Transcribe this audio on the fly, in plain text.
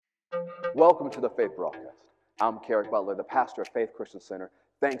Welcome to the Faith Broadcast. I'm Carrick Butler, the pastor of Faith Christian Center.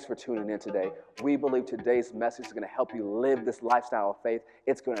 Thanks for tuning in today. We believe today's message is going to help you live this lifestyle of faith.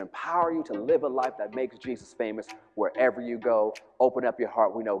 It's going to empower you to live a life that makes Jesus famous wherever you go. Open up your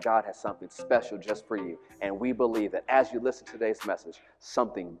heart. We know God has something special just for you. And we believe that as you listen to today's message,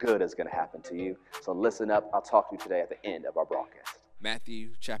 something good is going to happen to you. So listen up. I'll talk to you today at the end of our broadcast. Matthew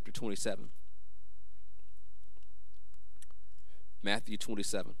chapter 27. Matthew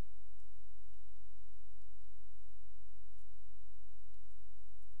 27.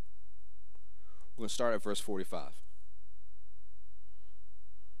 We're going to start at verse 45.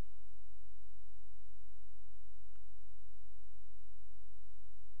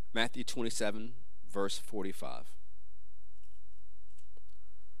 Matthew 27, verse 45.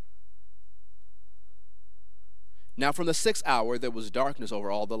 Now from the 6th hour there was darkness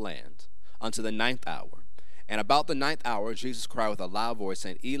over all the land, unto the 9th hour. And about the 9th hour Jesus cried with a loud voice,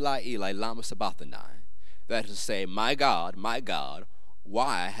 saying, Eli, Eli, lama sabachthani? That is to say, my God,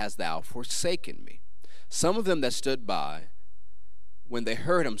 why hast thou forsaken me? Some of them that stood by, when they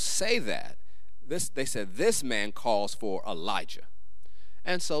heard him say that, they said, this man calls for Elijah.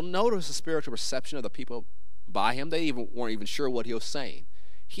 And so notice the spiritual reception of the people by him. They weren't even sure what he was saying.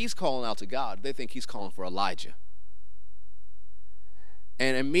 He's calling out to God. They think he's calling for Elijah.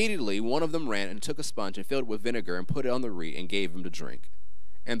 And immediately one of them ran and took a sponge and filled it with vinegar and put it on the reed and gave him to drink.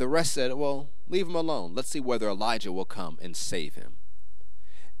 And the rest said, well, leave him alone. Let's see whether Elijah will come and save him.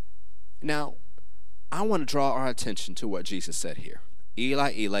 Now, I want to draw our attention to what Jesus said here.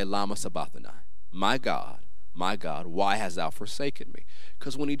 Eli, Eli, lama sabachthani? My God, why hast thou forsaken me?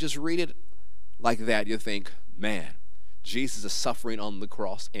 Because when you just read it like that, you think, man, Jesus is suffering on the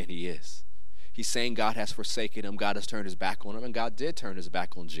cross, and he is. He's saying God has forsaken him, God has turned his back on him, and God did turn his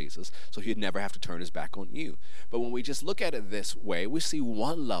back on Jesus, so he'd never have to turn his back on you. But when we just look at it this way, we see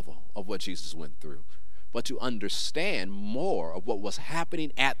one level of what Jesus went through. But to understand more of what was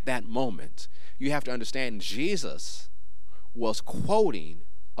happening at that moment, you have to understand Jesus was quoting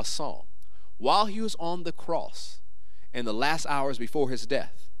a psalm. While he was on the cross, in the last hours before his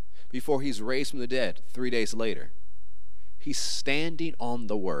death, before he's raised from the dead 3 days later, he's standing on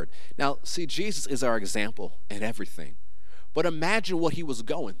the word. Now, see, Jesus is our example in everything. But imagine what he was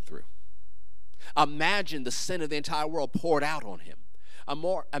going through. Imagine the sin of the entire world poured out on him.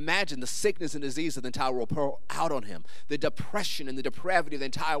 Imagine the sickness and disease of the entire world poured out on him. The depression and the depravity of the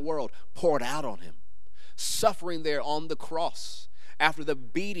entire world poured out on him. Suffering there on the cross. After the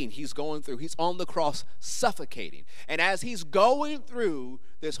beating he's going through, he's on the cross suffocating. And as he's going through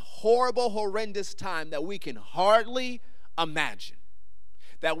this horrible, horrendous time that we can hardly imagine,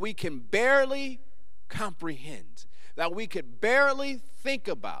 that we can barely comprehend, that we could barely think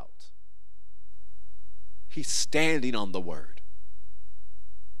about, he's standing on the word.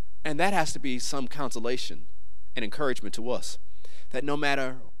 And that has to be some consolation and encouragement to us, that no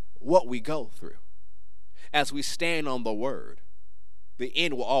matter what we go through, as we stand on the word, the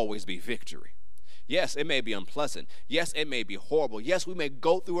end will always be victory. Yes, it may be unpleasant. Yes, it may be horrible. Yes, we may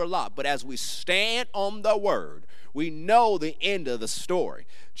go through a lot. But as we stand on the word, we know the end of the story.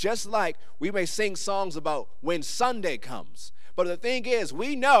 Just like we may sing songs about when Sunday comes. But the thing is,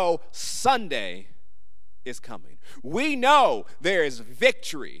 we know Sunday is coming. We know there is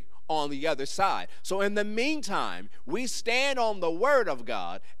victory on the other side. So in the meantime, we stand on the word of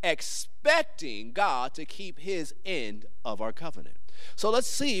God, expecting God to keep his end of our covenant. So let's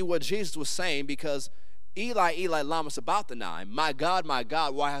see what Jesus was saying, because Eli, Eli, lama sabachthani? My God,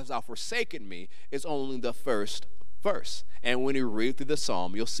 why hast thou forsaken me? Is only the first verse. And when you read through the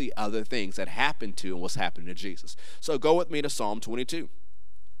psalm, you'll see other things that happened to and what's happening to Jesus. So go with me to Psalm 22.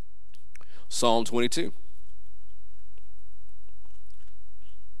 Psalm 22.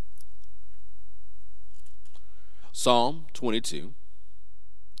 Psalm 22,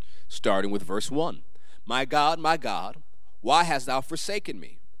 starting with verse 1. My God, why hast thou forsaken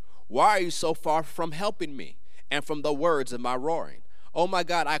me? Why are you so far from helping me, and from the words of my roaring? O my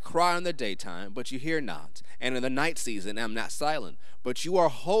God, I cry in the daytime, but you hear not, and in the night season am not silent. But you are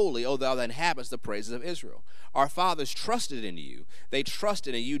holy, O thou that inhabitest the praises of Israel. Our fathers trusted in you. They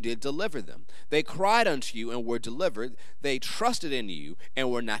trusted, and you did deliver them. They cried unto you, and were delivered. They trusted in you, and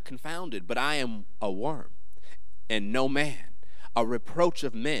were not confounded. But I am a worm, and no man, a reproach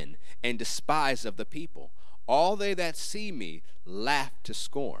of men, and despised of the people. All they that see me laugh to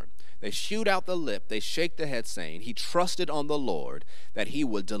scorn. They shoot out the lip, they shake the head, saying, he trusted on the Lord, that he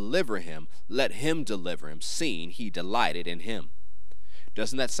would deliver him. Let him deliver him, seeing he delighted in him.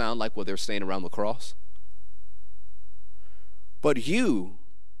 Doesn't that sound like what they're saying around the cross? But you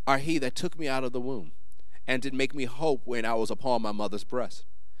are he that took me out of the womb, and did make me hope when I was upon my mother's breast.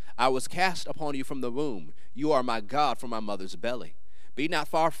 I was cast upon you from the womb. You are my God from my mother's belly. Be not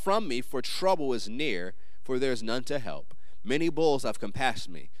far from me, for trouble is near, for there is none to help. Many bulls have compassed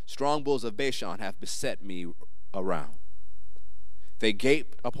me. Strong bulls of Bashan have beset me around. They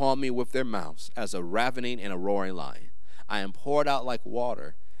gaped upon me with their mouths as a ravening and a roaring lion. I am poured out like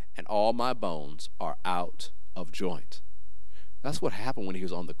water, and all my bones are out of joint. That's what happened when he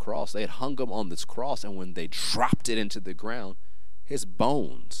was on the cross. They had hung him on this cross, and when they dropped it into the ground, his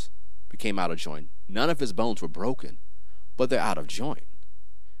bones became out of joint. None of his bones were broken, but they're out of joint.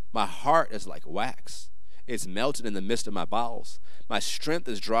 My heart is like wax. It's melted in the midst of my bowels. My strength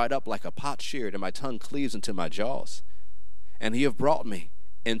is dried up like a potsherd, and my tongue cleaves into my jaws. And ye have brought me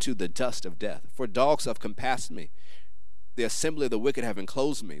into the dust of death. For dogs have compassed me. The assembly of the wicked have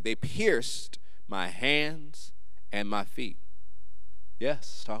enclosed me. They pierced my hands and my feet.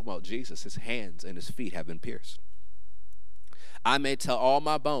 Yes, talking about Jesus. His hands and his feet have been pierced. I may tell all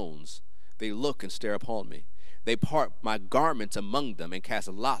my bones, they look and stare upon me. They part my garments among them and cast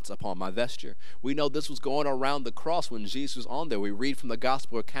lots upon my vesture. We know this was going around the cross when Jesus was on there. We read from the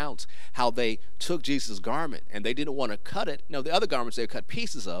gospel accounts how they took Jesus' garment and they didn't want to cut it. No, the other garments they cut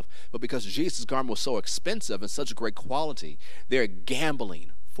pieces of, but because Jesus' garment was so expensive and such great quality, they're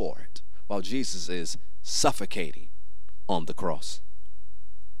gambling for it while Jesus is suffocating on the cross.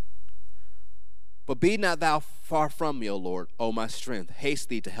 But be not thou far from me, O Lord, O my strength. Haste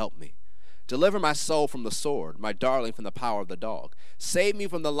thee to help me. Deliver my soul from the sword, my darling from the power of the dog. Save me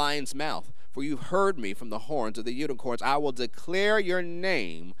from the lion's mouth, for you heard me from the horns of the unicorns. I will declare your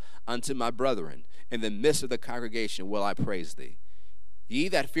name unto my brethren. In the midst of the congregation will I praise thee. Ye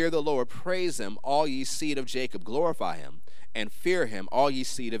that fear the Lord, praise him, all ye seed of Jacob. Glorify him, and fear him, all ye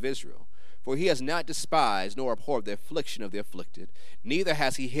seed of Israel. For he has not despised nor abhorred the affliction of the afflicted, neither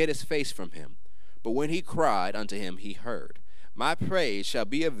has he hid his face from him. But when he cried unto him, he heard. My praise shall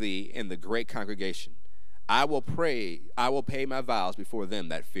be of thee in the great congregation. I will pay my vows before them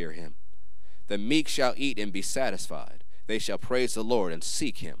that fear him. The meek shall eat and be satisfied. They shall praise the Lord and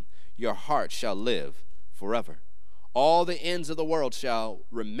seek him. Your heart shall live forever. All the ends of the world shall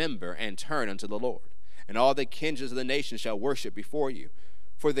remember and turn unto the Lord, and all the kindreds of the nations shall worship before you.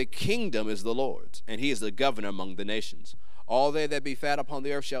 For the kingdom is the Lord's, and he is the governor among the nations. All they that be fat upon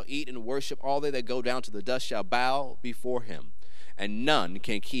the earth shall eat and worship. All they that go down to the dust shall bow before him, and none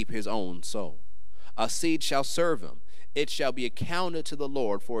can keep his own soul. A seed shall serve him. It shall be accounted to the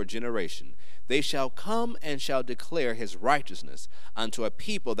Lord for a generation. They shall come and shall declare his righteousness unto a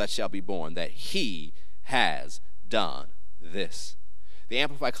people that shall be born, that he has done this. The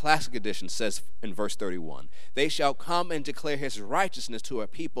Amplified Classic Edition says in verse 31, they shall come and declare his righteousness to a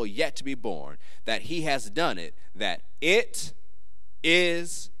people yet to be born, that he has done it, that it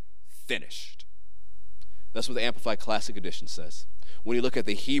is finished. That's what the Amplified Classic Edition says. When you look at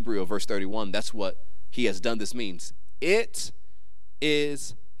the Hebrew of verse 31, that's what he has done this means. It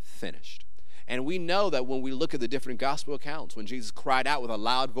is finished. And we know that when we look at the different gospel accounts, when Jesus cried out with a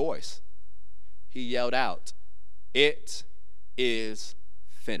loud voice, he yelled out, it is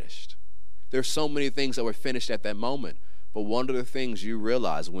finished. There's so many things that were finished at that moment, but one of the things you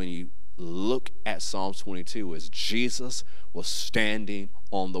realize when you look at Psalms 22 is Jesus was standing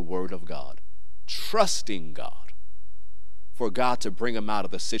on the word of God, trusting God for God to bring him out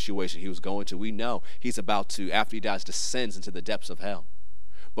of the situation he was going to. We know he's about to, after he dies, descends into the depths of hell.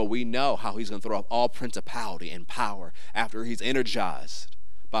 But we know how he's going to throw off all principality and power after he's energized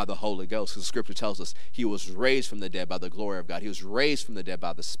by the Holy Ghost. Because the scripture tells us he was raised from the dead by the glory of God. He was raised from the dead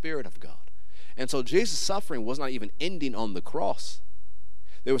by the Spirit of God. And so Jesus' suffering was not even ending on the cross.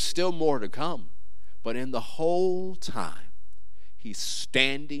 There was still more to come. But in the whole time, he's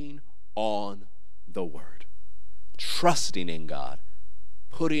standing on the word, trusting in God,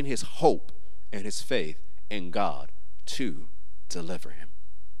 putting his hope and his faith in God to deliver him.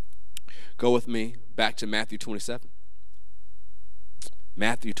 Go with me back to Matthew 27.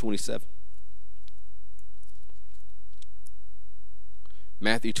 Matthew 27.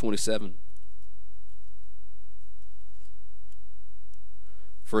 Matthew 27.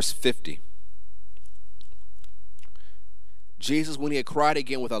 Verse 50. Jesus, when he had cried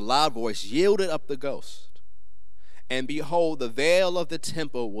again with a loud voice, yielded up the ghost. And behold, the veil of the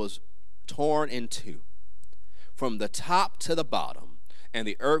temple was torn in two, from the top to the bottom, and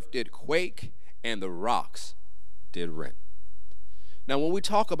the earth did quake, and the rocks did rent. Now, when we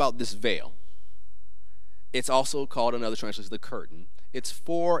talk about this veil, it's also called, in other translations, the curtain. It's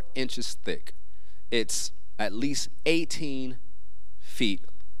 4 inches thick. It's at least 18 feet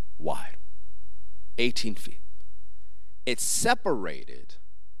wide. 18 feet. It separated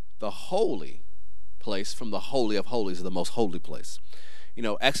the holy place from the Holy of Holies, the most holy place.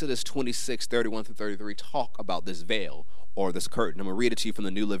 Exodus 26, 31 through 33 talk about this veil or this curtain. I'm going to read it to you from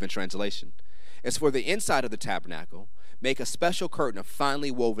the New Living Translation. It's for the inside of the tabernacle. Make a special curtain of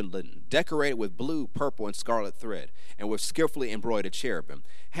finely woven linen, decorated with blue, purple, and scarlet thread, and with skillfully embroidered cherubim.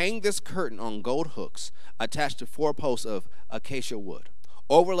 Hang this curtain on gold hooks attached to 4 posts of acacia wood.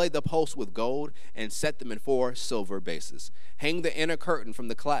 Overlay the posts with gold and set them in 4 silver bases. Hang the inner curtain from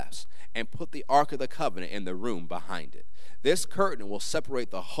the clasps and put the Ark of the Covenant in the room behind it. This curtain will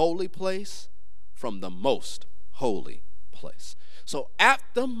separate the holy place from the most holy place. So at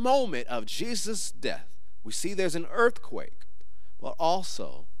the moment of Jesus' death, we see there's an earthquake, but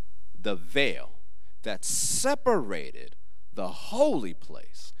also the veil that separated the holy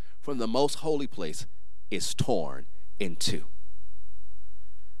place from the most holy place is torn in 2.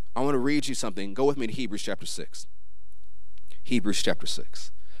 I want to read you something. Go with me to Hebrews chapter 6. Hebrews chapter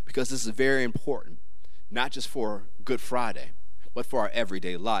 6. Because this is very important, not just for Good Friday, but for our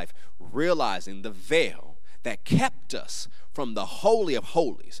everyday life. Realizing the veil that kept us from the Holy of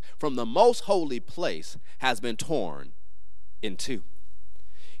Holies, from the most holy place, has been torn in 2.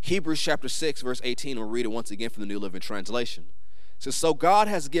 Hebrews chapter 6, verse 18, we'll read it once again from the New Living Translation. It says, so God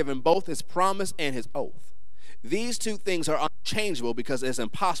has given both his promise and his oath. These 2 things are unchangeable because it is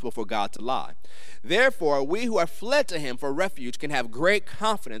impossible for God to lie. Therefore, we who have fled to him for refuge can have great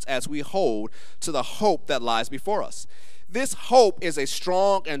confidence as we hold to the hope that lies before us. This hope is a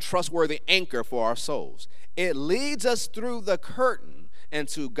strong and trustworthy anchor for our souls. It leads us through the curtain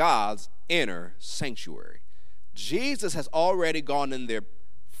into God's inner sanctuary. Jesus has already gone in there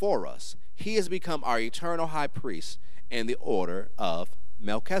for us. He has become our eternal high priest in the order of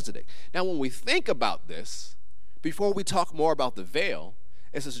Melchizedek. Now, when we think about this, before we talk more about the veil,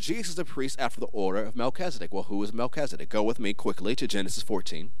 it says Jesus is a priest after the order of Melchizedek. Well, who is Melchizedek? Go with me quickly to Genesis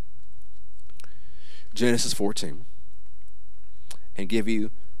 14. Genesis 14. And give you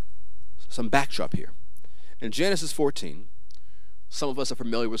some backdrop here. In Genesis 14, some of us are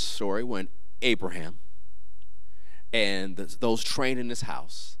familiar with the story when Abraham and those trained in his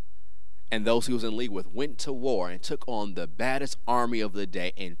house and those he was in league with went to war and took on the baddest army of the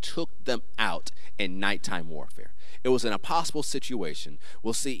day and took them out in nighttime warfare. It was an impossible situation.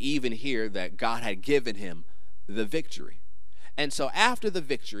 We'll see even here that God had given him the victory. And so after the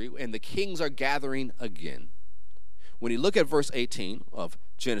victory, and the kings are gathering again, when you look at verse 18 of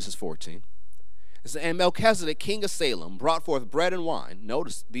Genesis 14, it says, and Melchizedek, king of Salem, brought forth bread and wine.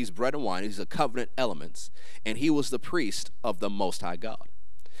 Notice these bread and wine, these are covenant elements. And he was the priest of the Most High God.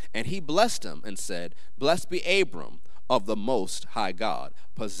 And he blessed him and said, blessed be Abram of the Most High God,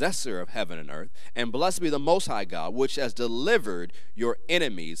 possessor of heaven and earth, and blessed be the Most High God, which has delivered your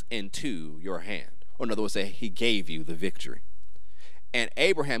enemies into your hand. Or in other words, he gave you the victory. And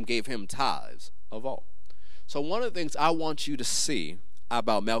Abraham gave him tithes of all. So one of the things I want you to see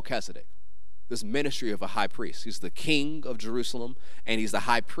about Melchizedek, this ministry of a high priest, he's the king of Jerusalem, and he's the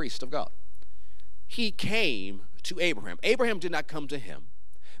high priest of God. He came to Abraham. Abraham did not come to him.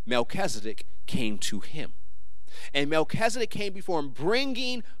 Melchizedek came to him. And Melchizedek came before him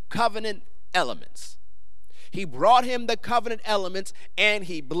bringing covenant elements. He brought him the covenant elements and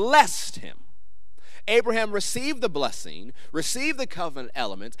he blessed him. Abraham received the blessing, received the covenant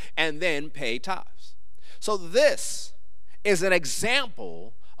elements, and then paid tithes. So this is an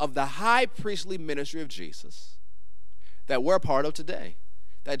example of the high priestly ministry of Jesus that we're a part of today,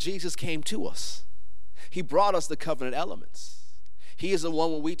 that Jesus came to us. He brought us the covenant elements. He is the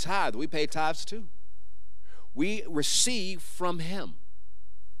one when we tithe, we pay tithes too. We receive from him,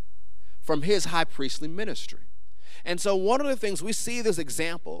 from his high priestly ministry. And so one of the things we see this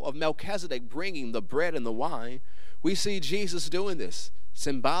example of Melchizedek bringing the bread and the wine, we see Jesus doing this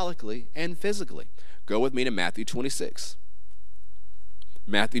symbolically and physically. Go with me to Matthew 26.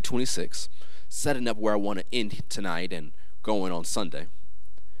 Matthew 26, setting up where I want to end tonight and going on Sunday.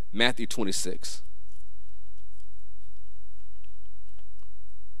 Matthew 26.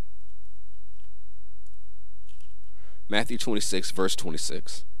 Matthew 26, verse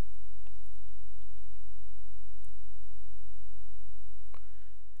 26.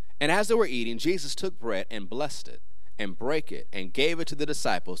 And as they were eating, Jesus took bread and blessed it and brake it and gave it to the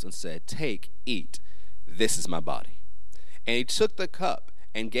disciples and said, take, eat, this is my body. And he took the cup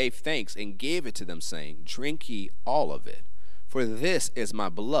and gave thanks and gave it to them, saying, drink ye all of it, for this is my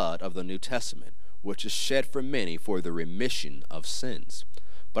blood of the New Testament, which is shed for many for the remission of sins.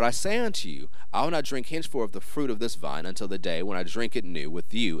 But I say unto you, I will not drink henceforth of the fruit of this vine until the day when I drink it new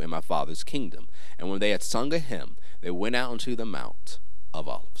with you in my Father's kingdom. And when they had sung a hymn, they went out unto the Mount of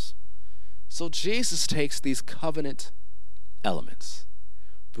Olives. So Jesus takes these covenant elements,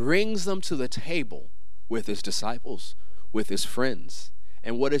 brings them to the table with his disciples, with his friends,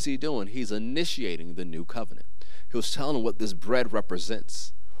 And what is he doing? He's initiating the new covenant. He was telling them what this bread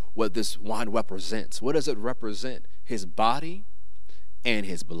represents, what this wine represents. What does it represent? His body and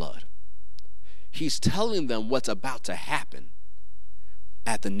his blood. He's telling them what's about to happen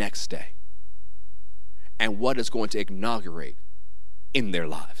at the next day and what is going to inaugurate in their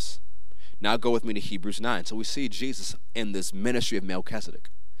lives. Now go with me to Hebrews 9. So we see Jesus in this ministry of Melchizedek,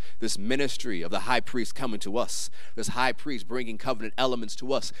 this ministry of the high priest coming to us, this high priest bringing covenant elements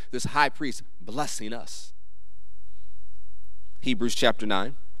to us, this high priest blessing us. Hebrews chapter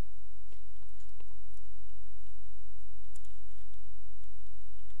 9.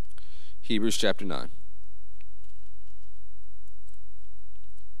 Hebrews chapter 9.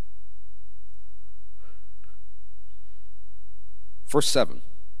 Verse 7.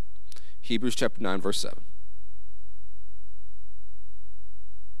 Hebrews chapter 9, verse 7.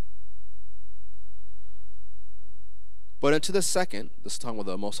 But into the second, this is talking about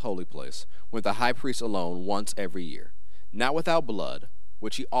the most holy place, went the high priest alone once every year, not without blood,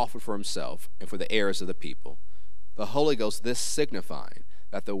 which he offered for himself and for the errors of the people. The Holy Ghost, this signifying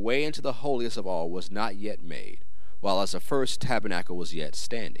that the way into the holiest of all was not yet made, while as the first tabernacle was yet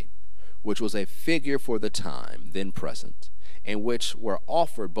standing, which was a figure for the time then present, in which were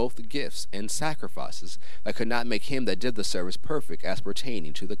offered both the gifts and sacrifices that could not make him that did the service perfect as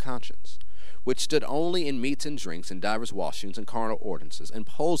pertaining to the conscience, which stood only in meats and drinks and divers washings and carnal ordinances,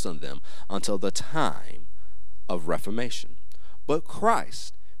 imposed on them until the time of reformation. But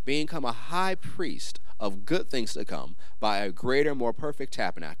Christ, being come a high priest of good things to come, by a greater, more perfect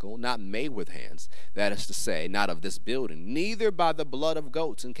tabernacle, not made with hands, that is to say, not of this building, neither by the blood of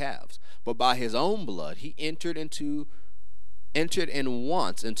goats and calves, but by his own blood, he entered in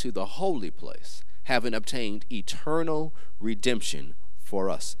once into the holy place, having obtained eternal redemption for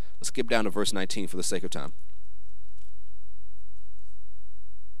us. Let's skip down to verse 19 for the sake of time.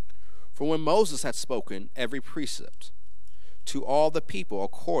 For when Moses had spoken every precept to all the people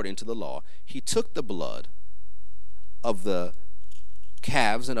according to the law, he took the blood of the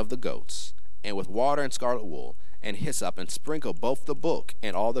calves and of the goats, and with water and scarlet wool and hyssop, and sprinkled both the book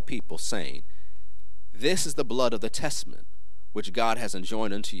and all the people, saying, This is the blood of the testament which God has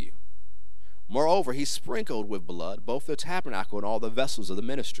enjoined unto you. Moreover, he sprinkled with blood both the tabernacle and all the vessels of the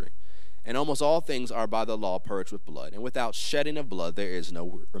ministry. And almost all things are by the law purged with blood, and without shedding of blood there is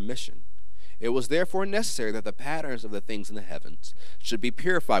no remission. It was therefore necessary that the patterns of the things in the heavens should be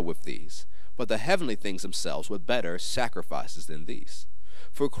purified with these, but the heavenly things themselves with better sacrifices than these.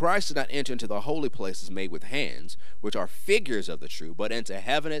 For Christ did not enter into the holy places made with hands, which are figures of the true, but into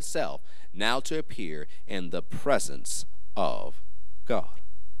heaven itself, now to appear in the presence of God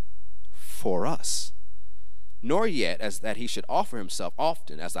for us. Nor yet as that he should offer himself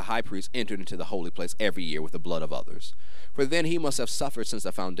often, as the high priest entered into the holy place every year with the blood of others. For then he must have suffered since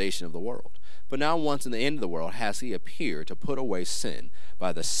the foundation of the world. But now once in the end of the world has he appeared to put away sin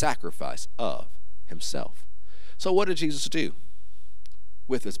by the sacrifice of himself. So what did Jesus do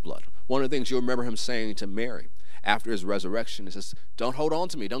with his blood? One of the things you'll remember him saying to Mary after his resurrection is this: don't hold on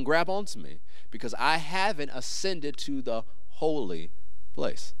to me, don't grab on to me, because I haven't ascended to the holy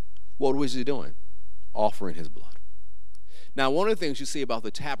place. What was he doing? Offering his blood. Now, one of the things you see about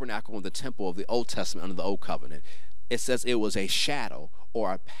the tabernacle and the temple of the Old Testament under the Old Covenant, it says it was a shadow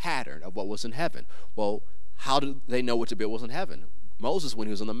or a pattern of what was in heaven. Well, how did they know what to build was in heaven? Moses, when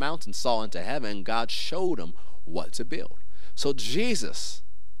he was on the mountain, saw into heaven, and God showed him what to build. So Jesus,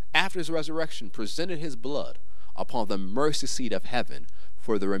 after his resurrection, presented his blood upon the mercy seat of heaven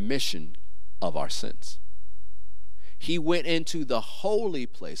for the remission of our sins. He went into the holy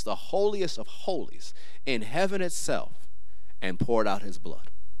place, the holiest of holies, in heaven itself, and poured out his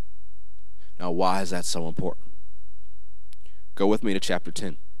blood. Now, why is that so important? Go with me to chapter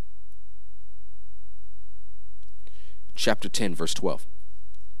 10. Chapter 10, verse 12.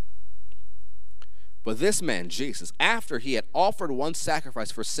 But this man, Jesus, after he had offered one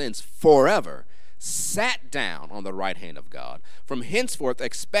sacrifice for sins forever, sat down on the right hand of God, from henceforth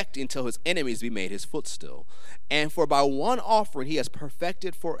expecting till his enemies be made his footstool. And for by one offering he has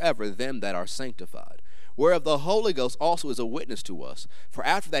perfected forever them that are sanctified, whereof the Holy Ghost also is a witness to us. For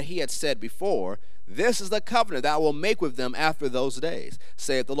after that he had said before, This is the covenant that I will make with them after those days,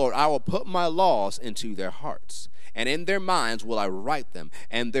 saith the Lord, I will put my laws into their hearts, and in their minds will I write them,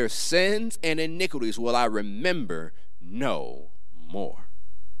 and their sins and iniquities will I remember no more.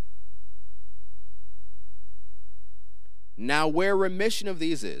 Now where remission of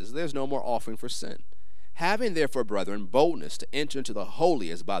these is, there's no more offering for sin. Having therefore, brethren, boldness to enter into the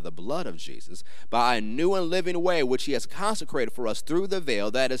holiest by the blood of Jesus, by a new and living way which he has consecrated for us through the veil,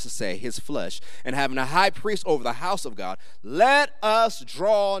 that is to say, his flesh, and having a high priest over the house of God, let us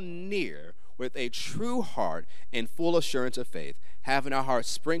draw near with a true heart in full assurance of faith, having our hearts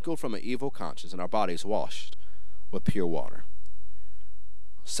sprinkled from an evil conscience and our bodies washed with pure water.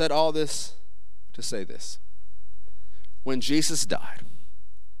 Said all this to say this. When Jesus died,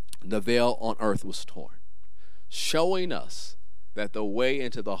 the veil on earth was torn, showing us that the way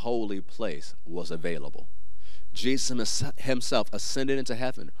into the holy place was available. Jesus himself ascended into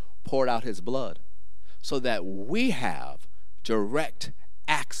heaven, poured out his blood, so that we have direct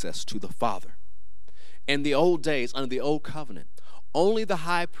access to the Father. In the old days, under the old covenant, only the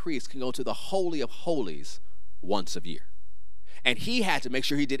high priest can go to the Holy of Holies once a year. And he had to make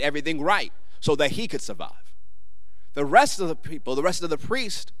sure he did everything right so that he could survive. The rest of the people, the rest of the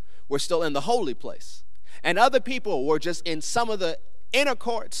priests, were still in the holy place. And other people were just in some of the inner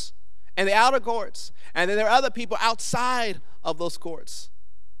courts and the outer courts. And then there are other people outside of those courts.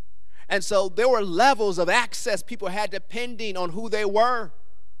 And so there were levels of access people had depending on who they were.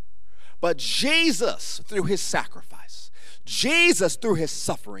 But Jesus, through his sacrifice, Jesus, through his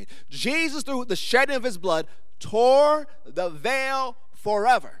suffering, Jesus, through the shedding of his blood, tore the veil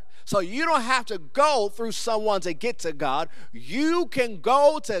forever. So you don't have to go through someone to get to God. You can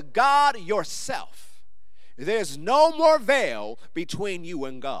go to God yourself. There's no more veil between you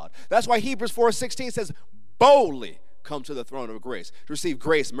and God. That's why Hebrews 4:16 says, boldly come to the throne of grace to receive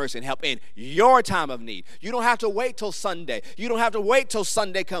grace, mercy, and help in your time of need. You don't have to wait till Sunday. You don't have to wait till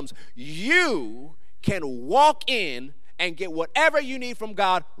Sunday comes. You can walk in and get whatever you need from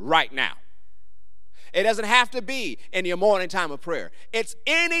God right now. It doesn't have to be in your morning time of prayer. It's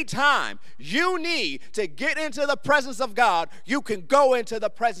any time you need to get into the presence of God, you can go into the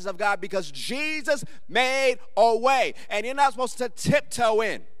presence of God because Jesus made a way. And you're not supposed to tiptoe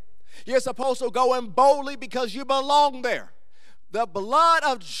in. You're supposed to go in boldly because you belong there. The blood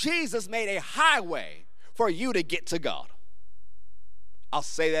of Jesus made a highway for you to get to God. I'll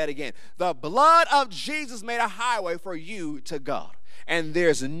say that again. The blood of Jesus made a highway for you to God. And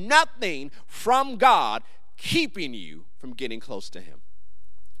there's nothing from God keeping you from getting close to him.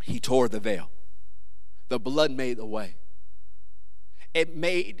 He tore the veil. The blood made the way. It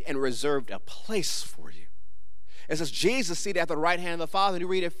made and reserved a place for you. It says Jesus seated at the right hand of the Father. And you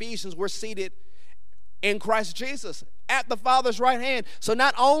read Ephesians, we're seated in Christ Jesus at the Father's right hand. So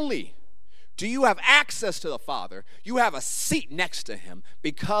not only do you have access to the Father, you have a seat next to him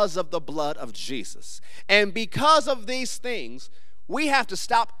because of the blood of Jesus. And because of these things, we have to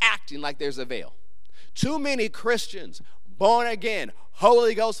stop acting like there's a veil. Too many Christians, born again,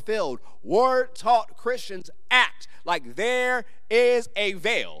 Holy Ghost filled, word taught Christians act like there is a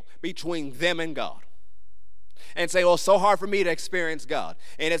veil between them and God. And say, well, it's so hard for me to experience God.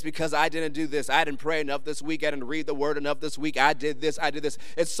 And it's because I didn't do this. I didn't pray enough this week. I didn't read the word enough this week. I did this.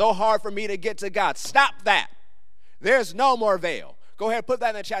 It's so hard for me to get to God. Stop that. There's no more veil. Go ahead and put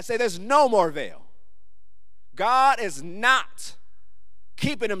that in the chat. Say, there's no more veil. God is not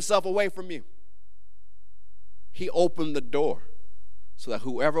keeping himself away from you. He opened the door so that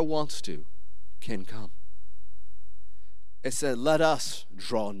whoever wants to can come. It said, let us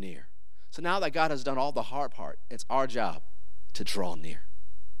draw near. So now that God has done all the hard part, it's our job to draw near.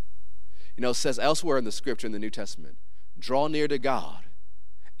 You know, it says elsewhere in the scripture in the New Testament, draw near to God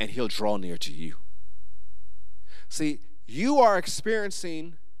and he'll draw near to you. See, you are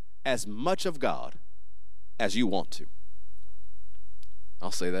experiencing as much of God as you want to.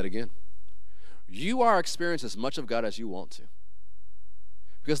 I'll say that again. You are experiencing as much of God as you want to.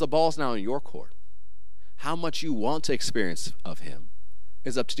 Because the ball's now in your court. How much you want to experience of him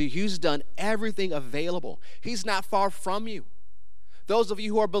is up to you. He's done everything available. He's not far from you. Those of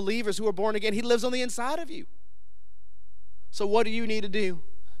you who are believers, who are born again, he lives on the inside of you. So what do you need to do?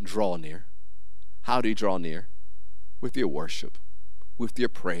 Draw near. How do you draw near? With your worship, with your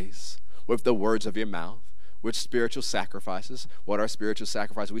praise, with the words of your mouth, with spiritual sacrifices. What are spiritual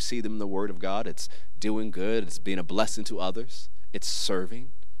sacrifices? We see them in the Word of God. It's doing good. It's being a blessing to others. It's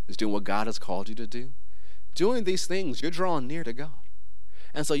serving. It's doing what God has called you to do. Doing these things, you're drawing near to God.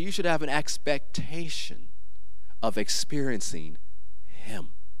 And so you should have an expectation of experiencing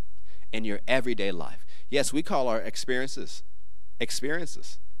him in your everyday life. Yes, we call our experiences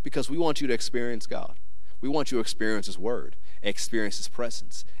because we want you to experience God. We want you to experience his word, experience his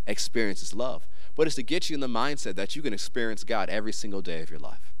presence, experience his love. But it's to get you in the mindset that you can experience God every single day of your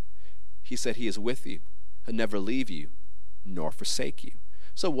life. He said he is with you. He'll never leave you nor forsake you.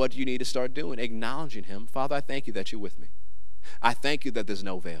 So what do you need to start doing? Acknowledging him. Father, I thank you that you're with me. I thank you that there's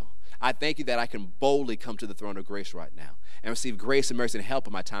no veil. I thank you that I can boldly come to the throne of grace right now and receive grace and mercy and help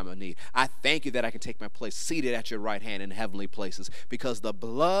in my time of need. I thank you that I can take my place seated at your right hand in heavenly places because the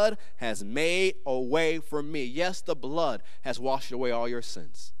blood has made a way for me. Yes, the blood has washed away all your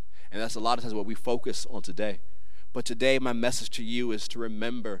sins. And that's a lot of times what we focus on today. But today my message to you is to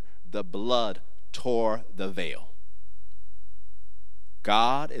remember the blood tore the veil.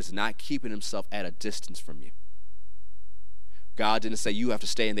 God is not keeping himself at a distance from you. God didn't say you have to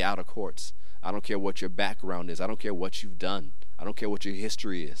stay in the outer courts. I don't care what your background is. I don't care what you've done. I don't care what your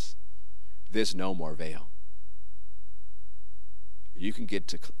history is. There's no more veil. You can get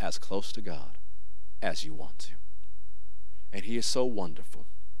to as close to God as you want to. And he is so wonderful.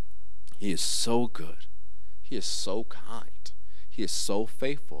 He is so good. He is so kind. He is so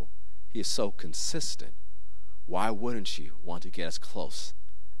faithful. He is so consistent. Why wouldn't you want to get as close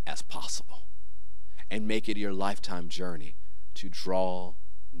as possible and make it your lifetime journey to draw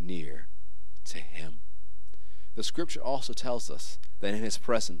near to him? The scripture also tells us that in his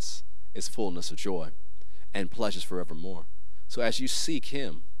presence is fullness of joy and pleasures forevermore. So as you seek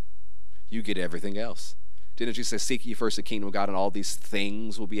him, you get everything else. Didn't you say, seek ye first the kingdom of God and all these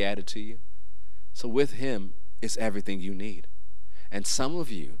things will be added to you? So with him is everything you need. And some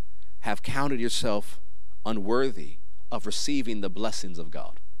of you have counted yourself unworthy of receiving the blessings of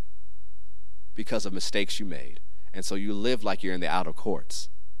God because of mistakes you made. And so you live like you're in the outer courts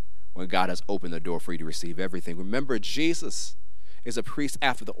when God has opened the door for you to receive everything. Remember, Jesus is a priest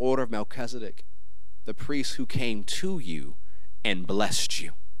after the order of Melchizedek, the priest who came to you and blessed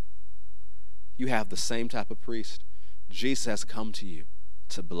you. You have the same type of priest. Jesus has come to you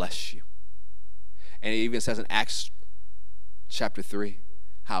to bless you. And it even says in Acts chapter 3,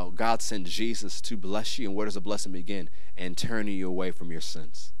 how God sent Jesus to bless you. And where does the blessing begin? And turning you away from your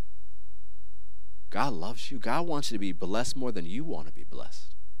sins. God loves you. God wants you to be blessed more than you want to be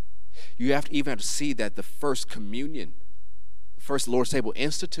blessed. You have to see that the first communion, the first Lord's table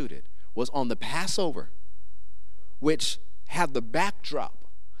instituted, was on the Passover, which had the backdrop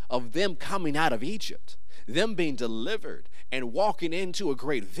of them coming out of Egypt, them being delivered and walking into a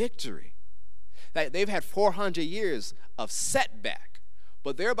great victory. That they've had 400 years of setback,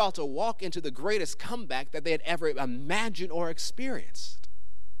 but they're about to walk into the greatest comeback that they had ever imagined or experienced.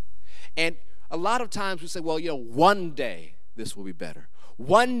 And a lot of times we say, well, one day this will be better.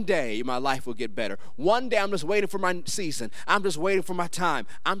 One day my life will get better. One day I'm just waiting for my season. I'm just waiting for my time.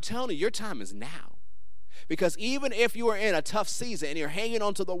 I'm telling you, your time is now. Because even if you are in a tough season and you're hanging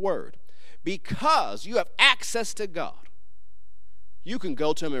on to the word, because you have access to God, you can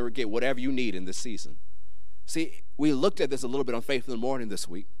go to him and get whatever you need in this season. See, we looked at this a little bit on Faith in the Morning this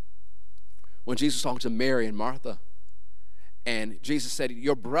week when Jesus was talking to Mary and Martha. And Jesus said,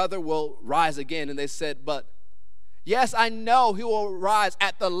 your brother will rise again. And they said, but yes, I know he will rise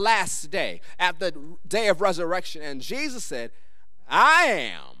at the last day, at the day of resurrection. And Jesus said, I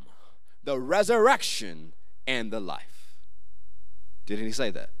am the resurrection and the life. Didn't he say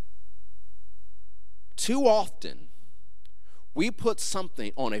that? Too often, we put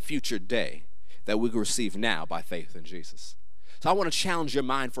something on a future day that we can receive now by faith in Jesus. So I want to challenge your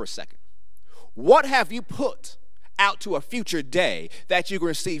mind for a second. What have you put out to a future day that you can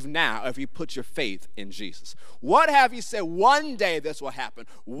receive now if you put your faith in Jesus? What have you said, one day this will happen,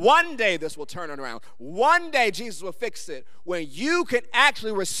 one day this will turn it around, one day Jesus will fix it, when you can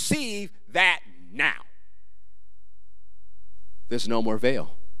actually receive that now? There's no more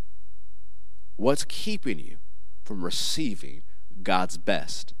veil. What's keeping you from receiving God's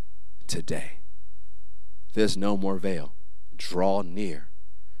best today? There's no more veil. Draw near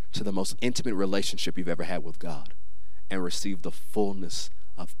to the most intimate relationship you've ever had with God and receive the fullness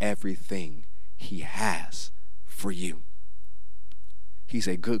of everything he has for you. He's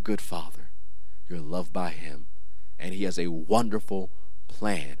a good, good Father. You're loved by him, and he has a wonderful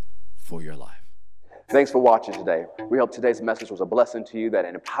plan for your life. Thanks for watching today. We hope today's message was a blessing to you, that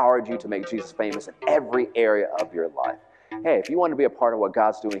it empowered you to make Jesus famous in every area of your life. Hey, if you want to be a part of what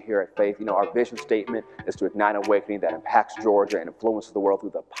God's doing here at Faith, our vision statement is to ignite an awakening that impacts Georgia and influences the world through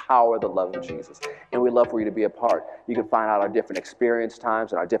the power of the love of Jesus. And we'd love for you to be a part. You can find out our different experience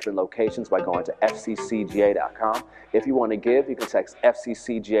times and our different locations by going to fccga.com. If you want to give, you can text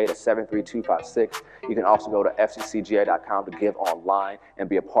FCCGA to 73256. You can also go to fccga.com to give online and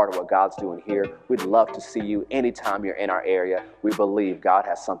be a part of what God's doing here. We'd love to see you anytime you're in our area. We believe God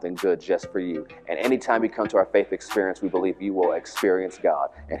has something good just for you. And anytime you come to our faith experience, we believe you will experience God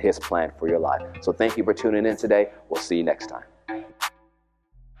and his plan for your life. So thank you for tuning in today. We'll see you next time.